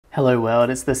Hello world,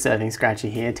 it's the Surfing Scratcher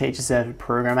here, teacher, surfer,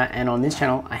 programmer, and on this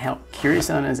channel I help curious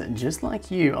learners just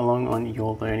like you along on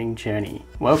your learning journey.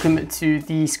 Welcome to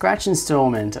the Scratch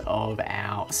installment of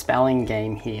our spelling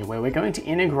game here, where we're going to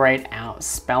integrate our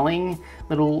spelling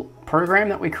little program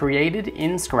that we created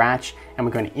in Scratch, and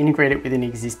we're going to integrate it with an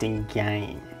existing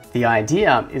game. The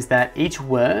idea is that each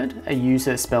word a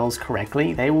user spells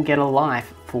correctly, they will get a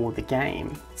life for the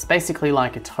game. It's basically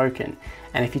like a token,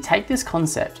 and if you take this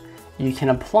concept, you can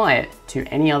apply it to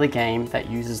any other game that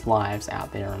uses lives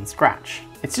out there on Scratch.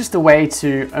 It's just a way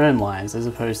to earn lives as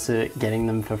opposed to getting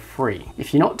them for free.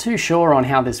 If you're not too sure on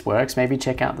how this works, maybe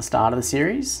check out the start of the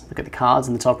series, look at the cards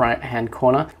in the top right hand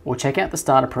corner, or check out the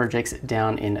starter projects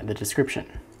down in the description.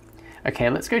 Okay,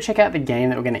 let's go check out the game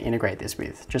that we're going to integrate this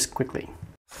with, just quickly.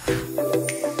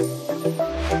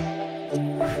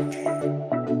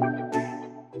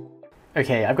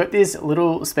 Okay, I've got this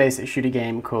little space shooter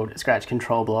game called Scratch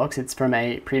Control Blocks. It's from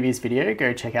a previous video.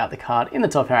 Go check out the card in the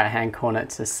top right hand corner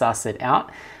to suss it out,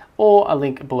 or a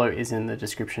link below is in the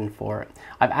description for it.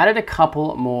 I've added a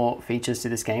couple more features to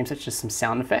this game, such as some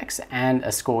sound effects and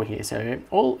a score here. So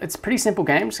it's a pretty simple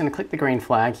game. I'm just going to click the green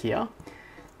flag here,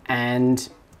 and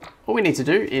all we need to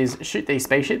do is shoot these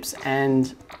spaceships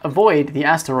and avoid the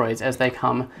asteroids as they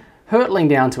come hurtling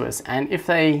down to us. And if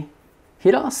they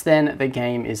hit us, then the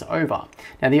game is over.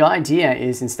 Now the idea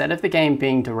is, instead of the game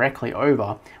being directly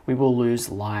over, we will lose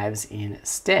lives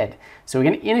instead. So we're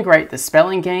going to integrate the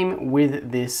spelling game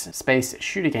with this space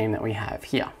shooter game that we have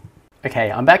here.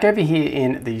 Okay, I'm back over here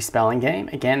in the spelling game.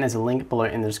 Again, there's a link below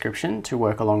in the description to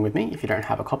work along with me if you don't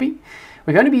have a copy.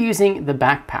 We're going to be using the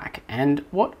backpack, and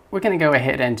what we're going to go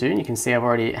ahead and do, and you can see I've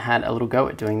already had a little go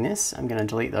at doing this. I'm going to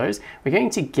delete those. We're going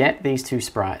to get these two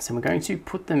sprites and we're going to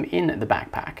put them in the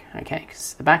backpack, okay?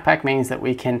 Because the backpack means that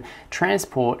we can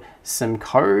transport some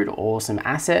code or some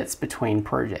assets between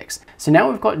projects. So now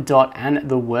we've got dot and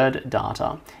the word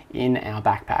data in our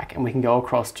backpack, and we can go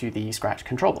across to the Scratch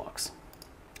control blocks.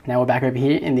 Now we're back over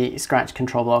here in the Scratch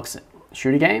Control Blocks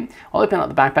shooter game. I'll open up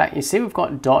the backpack. You see we've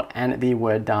got dot and the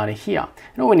word data here.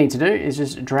 And all we need to do is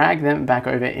just drag them back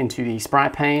over into the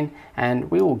sprite pane,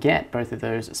 and we will get both of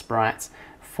those sprites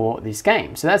for this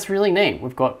game. So that's really neat.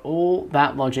 We've got all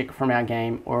that logic from our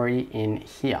game already in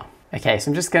here. Okay,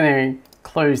 so I'm just going to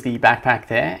close the backpack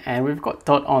there, and we've got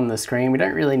dot on the screen. We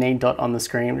don't really need dot on the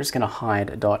screen. We're just going to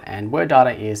hide dot, and word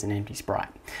data is an empty sprite.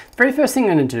 The very first thing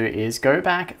I'm going to do is go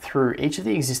back through each of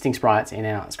the existing sprites in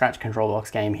our Scratch Control Blocks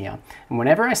game here. And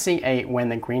whenever I see when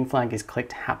the green flag is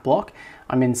clicked hat block,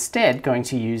 I'm instead going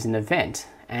to use an event.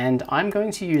 And I'm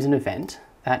going to use an event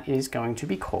that is going to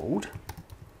be called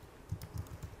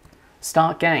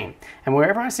Start Game. And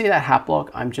wherever I see that hat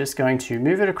block, I'm just going to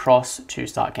move it across to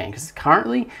Start Game, because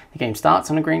currently the game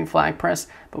starts on a green flag press,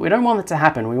 but we don't want it to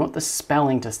happen. We want the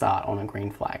spelling to start on a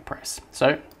green flag press.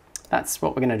 So that's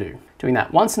what we're going to do. Doing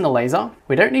that once in the laser.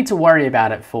 We don't need to worry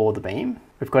about it for the beam.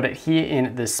 We've got it here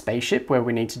in the spaceship where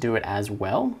we need to do it as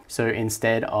well. So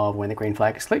instead of when the green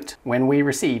flag is clicked, when we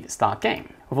receive Start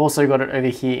Game. We've also got it over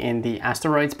here in the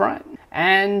asteroid sprite,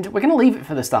 and we're going to leave it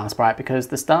for the star sprite because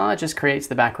the star just creates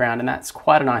the background, and that's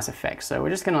quite a nice effect. So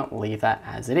we're just going to leave that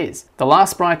as it is. The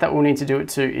last sprite that we'll need to do it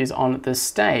to is on the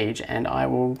stage, and I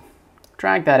will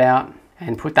drag that out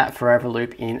and put that forever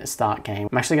loop in Start Game.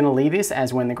 I'm actually going to leave this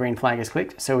as when the green flag is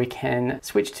clicked so we can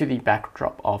switch to the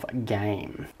backdrop of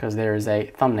game, because there is a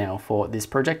thumbnail for this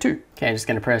project too. Okay, I'm just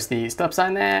going to press the stop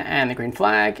sign there and the green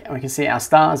flag, and we can see our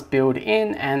stars build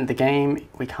in, and the game,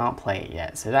 we can't play it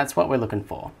yet. So that's what we're looking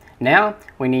for. Now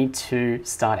we need to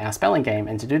start our spelling game,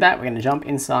 and to do that we're going to jump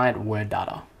inside word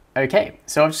data. Okay,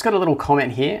 so I've just got a little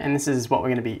comment here, and this is what we're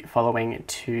going to be following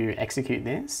to execute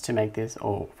this, to make this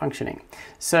all functioning.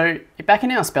 So back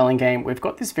in our spelling game, we've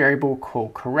got this variable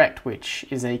called correct, which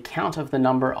is a count of the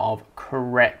number of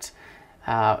correct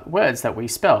words that we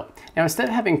spell. Now instead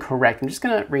of having correct, I'm just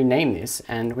going to rename this,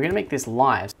 and we're going to make this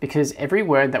lives, because every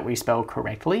word that we spell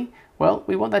correctly, well,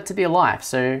 we want that to be a live.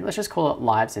 So let's just call it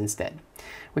lives instead.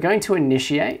 We're going to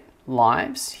initiate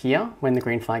lives here when the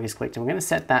green flag is clicked, and we're going to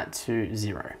set that to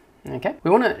 0. Okay, we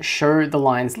want to show the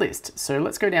lines list. So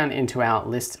let's go down into our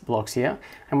list blocks here,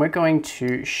 and we're going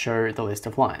to show the list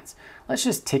of lines. Let's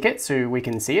just tick it so we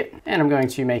can see it, and I'm going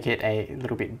to make it a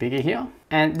little bit bigger here.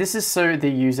 And this is so the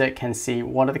user can see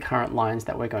what are the current lines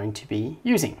that we're going to be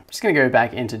using. I'm just going to go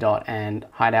back into dot and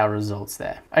hide our results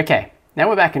there. Okay, now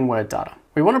we're back in word data.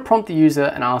 We want to prompt the user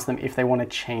and ask them if they want to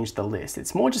change the list.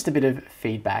 It's more just a bit of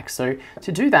feedback. So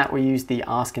to do that, we use the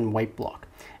ask and wait block.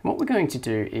 And what we're going to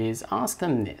do is ask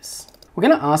them this. We're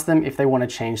going to ask them if they want to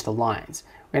change the lines.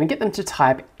 we're going to get them to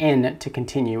type N to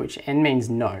continue, which N means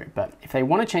no. But if they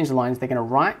want to change the lines, they're going to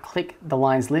right-click the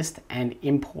lines list and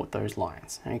import those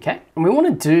lines, okay? And we want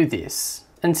to do this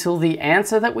until the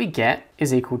answer that we get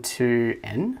is equal to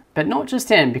N, but not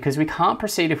just N, because we can't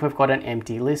proceed if we've got an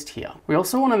empty list here. We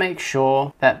also want to make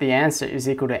sure that the answer is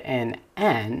equal to N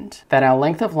and that our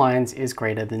length of lines is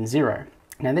greater than 0.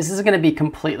 Now this is going to be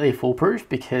completely foolproof,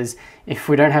 because if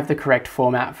we don't have the correct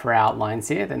format for our lines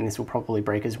here, then this will probably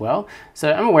break as well.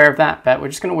 So I'm aware of that, but we're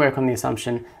just going to work on the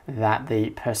assumption that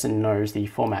the person knows the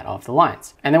format of the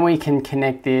lines. And then we can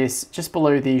connect this just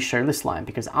below the show list line,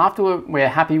 because after we're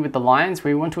happy with the lines,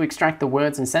 we want to extract the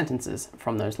words and sentences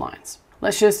from those lines.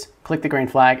 Let's just click the green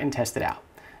flag and test it out.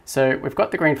 So we've got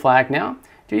the green flag now.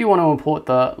 Do you want to import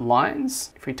the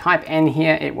lines? If we type N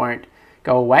here, it won't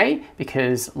go away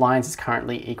because lines is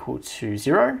currently equal to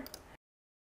 0.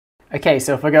 Okay,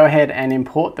 so if I go ahead and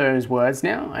import those words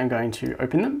now, I'm going to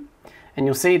open them, and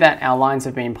you'll see that our lines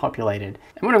have been populated.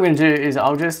 And what I'm going to do is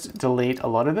I'll just delete a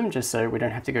lot of them just so we don't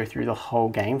have to go through the whole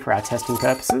game for our testing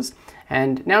purposes.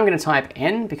 And now I'm going to type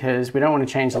N because we don't want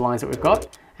to change the lines that we've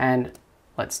got, and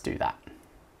let's do that.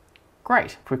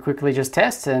 Great. If we quickly just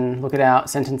test and look at our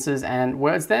sentences and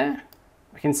words there,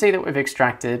 we can see that we've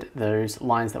extracted those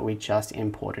lines that we just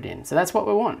imported in. So that's what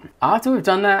we want. After we've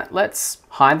done that, let's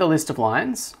hide the list of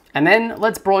lines, and then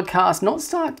let's broadcast, not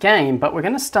start game, but we're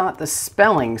going to start the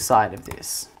spelling side of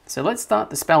this. So let's start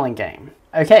the spelling game.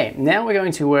 Okay, now we're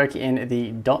going to work in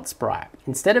the dot sprite.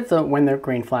 Instead of the when the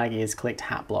green flag is clicked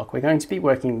hat block, we're going to be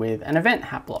working with an event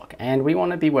hat block, and we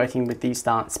want to be working with the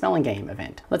start spelling game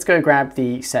event. Let's go grab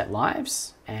the set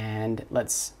lives and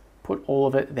let's put all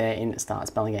of it there in start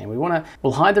spelling game.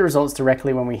 We'll hide the results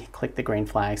directly when we click the green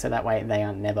flag, so that way they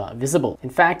are never visible. In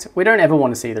fact, we don't ever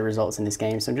want to see the results in this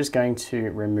game, so I'm just going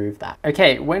to remove that.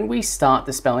 Okay, when we start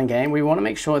the spelling game, we want to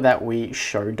make sure that we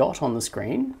show dot on the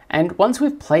screen. And once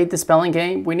we've played the spelling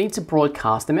game, we need to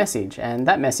broadcast a message, and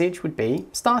that message would be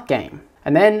start game.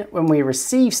 And then when we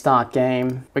receive start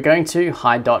game, we're going to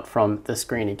hide dot from the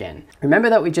screen again.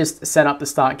 Remember that we just set up the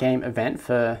start game event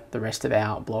for the rest of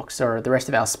our blocks, or the rest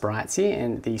of our sprites here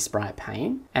in the sprite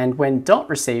pane. And when dot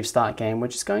receives start game, we're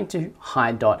just going to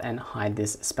hide dot and hide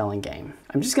this spelling game.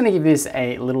 I'm just going to give this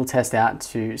a little test out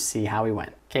to see how we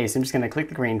went. Okay, so I'm just going to click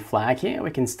the green flag here.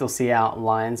 We can still see our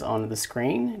lines on the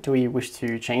screen. Do we wish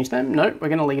to change them? Nope, we're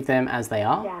going to leave them as they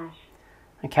are. Dash.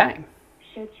 Okay.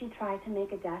 Should she try to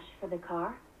make a dash for the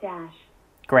car? Dash.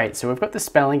 Great, so we've got the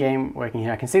spelling game working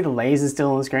here. I can see the laser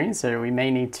still on the screen, so we may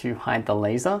need to hide the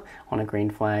laser on a green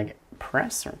flag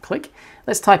press or click.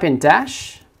 Let's type in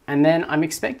dash, and then I'm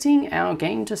expecting our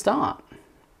game to start.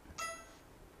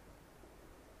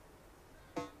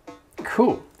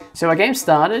 Cool. So our game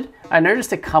started. I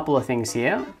noticed a couple of things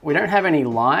here. We don't have any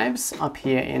lives up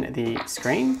here in the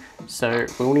screen, so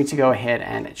we'll need to go ahead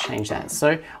and change that.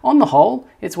 So on the whole,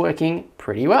 it's working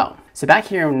pretty well. So back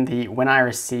here in the when I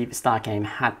receive start game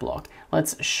hat block,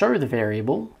 let's show the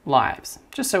variable lives,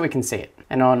 just so we can see it.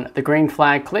 And on the green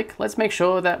flag click, let's make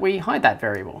sure that we hide that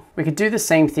variable. We could do the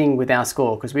same thing with our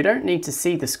score, because we don't need to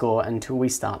see the score until we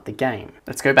start the game.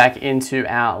 Let's go back into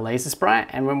our laser sprite,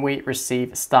 and when we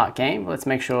receive start game, let's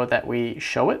make sure that we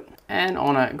show it. And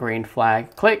on a green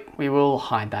flag click, we will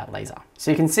hide that laser. So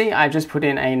you can see I've just put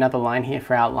in another line here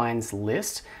for our lines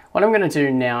list. What I'm going to do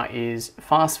now is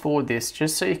fast forward this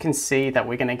just so you can see that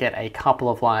we're going to get a couple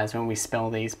of lives when we spell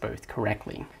these both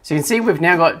correctly. So you can see we've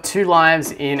now got 2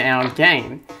 lives in our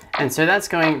game, and so that's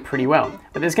going pretty well.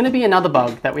 But there's going to be another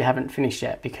bug that we haven't finished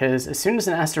yet, because as soon as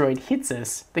an asteroid hits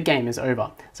us, the game is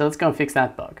over. So let's go and fix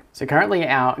that bug. So currently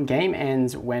our game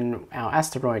ends when our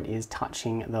asteroid is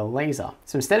touching the laser.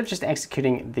 So instead of just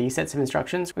executing these sets of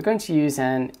instructions, we're going to use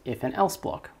an if and else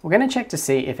block. We're going to check to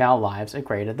see if our lives are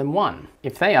greater than 1.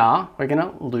 If they are, we're going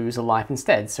to lose a life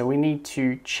instead. So we need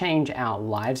to change our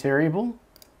lives variable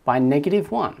by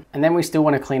 -1. And then we still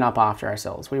want to clean up after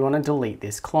ourselves. We want to delete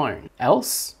this clone.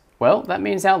 Else, well, that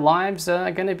means our lives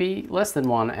are going to be less than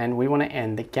 1 and we want to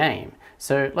end the game.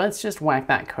 So let's just whack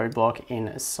that code block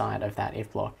inside of that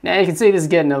if block. Now you can see this is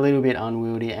getting a little bit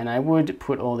unwieldy, and I would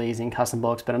put all these in custom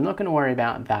blocks, but I'm not going to worry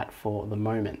about that for the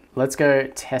moment. Let's go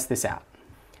test this out.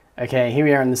 Okay, here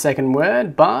we are in the second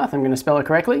word, bath. I'm going to spell it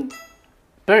correctly.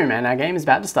 Boom, and our game is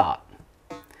about to start.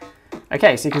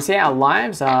 Okay, so you can see our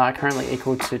lives are currently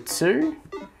equal to 2.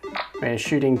 We're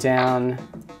shooting down.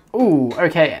 Ooh,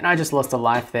 okay, and I just lost a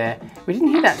life there. We didn't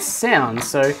hear that sound,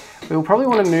 so we'll probably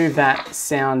want to move that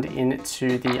sound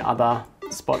into the other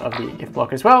spot of the if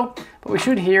block as well, but we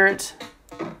should hear it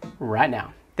right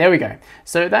now. There we go.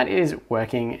 So that is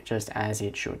working just as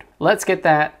it should. Let's get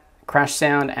that crash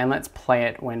sound and let's play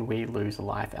it when we lose a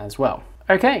life as well.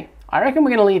 Okay, I reckon we're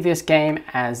going to leave this game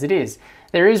as it is.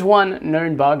 There is one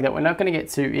known bug that we're not going to get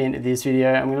to in this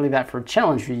video. I'm going to leave that for a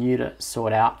challenge for you to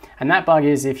sort out. And that bug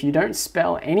is if you don't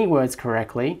spell any words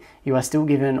correctly, you are still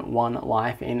given 1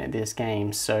 life in this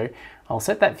game. So I'll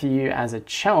set that for you as a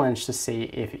challenge to see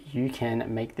if you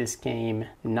can make this game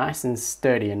nice and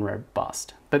sturdy and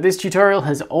robust. But this tutorial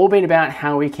has all been about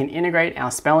how we can integrate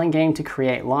our spelling game to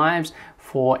create lives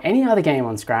for any other game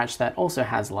on Scratch that also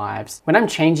has lives. When I'm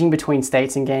changing between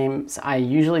states in games, I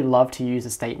usually love to use a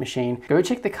state machine. Go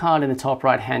check the card in the top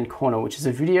right hand corner, which is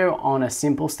a video on a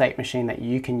simple state machine that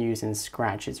you can use in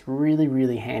Scratch. It's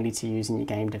really handy to use in your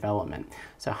game development.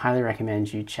 So I highly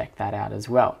recommend you check that out as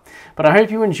well. But I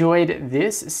hope you enjoyed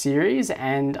this series,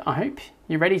 and I hope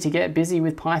you're ready to get busy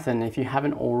with Python if you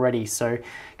haven't already. So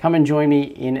come and join me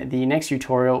in the next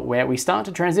tutorial where we start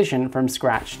to transition from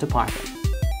Scratch to Python.